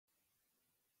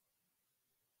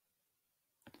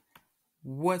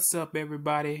What's up,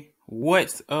 everybody?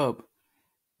 What's up?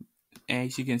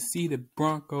 As you can see, the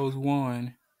Broncos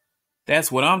won.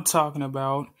 That's what I'm talking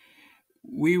about.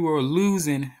 We were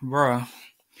losing, bruh.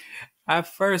 At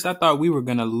first, I thought we were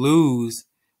gonna lose.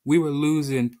 We were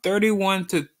losing 31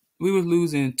 to. We were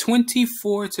losing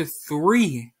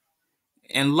 24-3,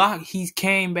 and Locke he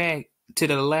came back to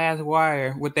the last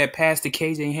wire with that pass to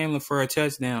KJ Hamler for a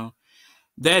touchdown.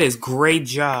 That is great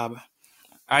job.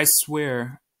 I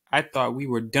swear, I thought we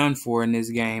were done for in this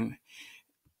game.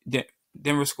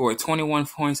 Denver scored 21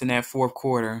 points in that fourth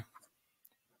quarter.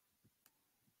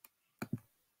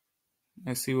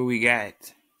 Let's see what we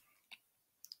got.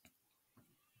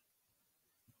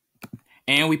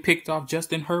 And we picked off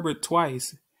Justin Herbert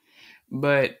twice.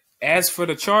 But as for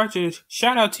the Chargers,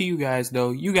 shout out to you guys,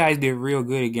 though. You guys did real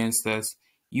good against us.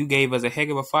 You gave us a heck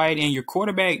of a fight. And your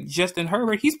quarterback, Justin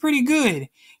Herbert, he's pretty good.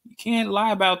 You can't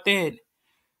lie about that.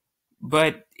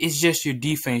 But it's just your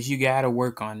defense. You got to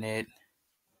work on that.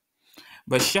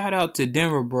 But shout out to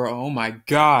Denver, bro. Oh, my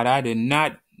God. I did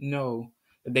not know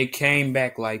that they came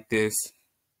back like this.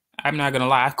 I'm not going to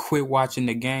lie. I quit watching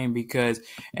the game because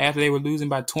after they were losing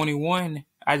by 21,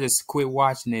 I just quit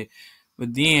watching it.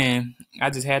 But then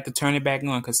I just had to turn it back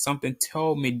on because something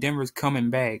told me Denver's coming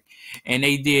back. And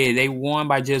they did. They won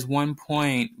by just 1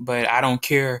 point, but I don't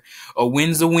care. A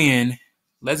win's a win.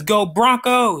 Let's go,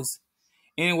 Broncos!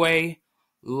 Anyway,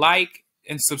 like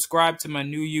and subscribe to my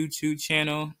new YouTube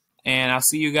channel. And I'll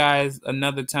see you guys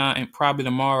another time, probably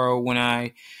tomorrow when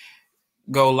I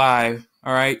go live.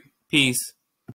 All right? Peace.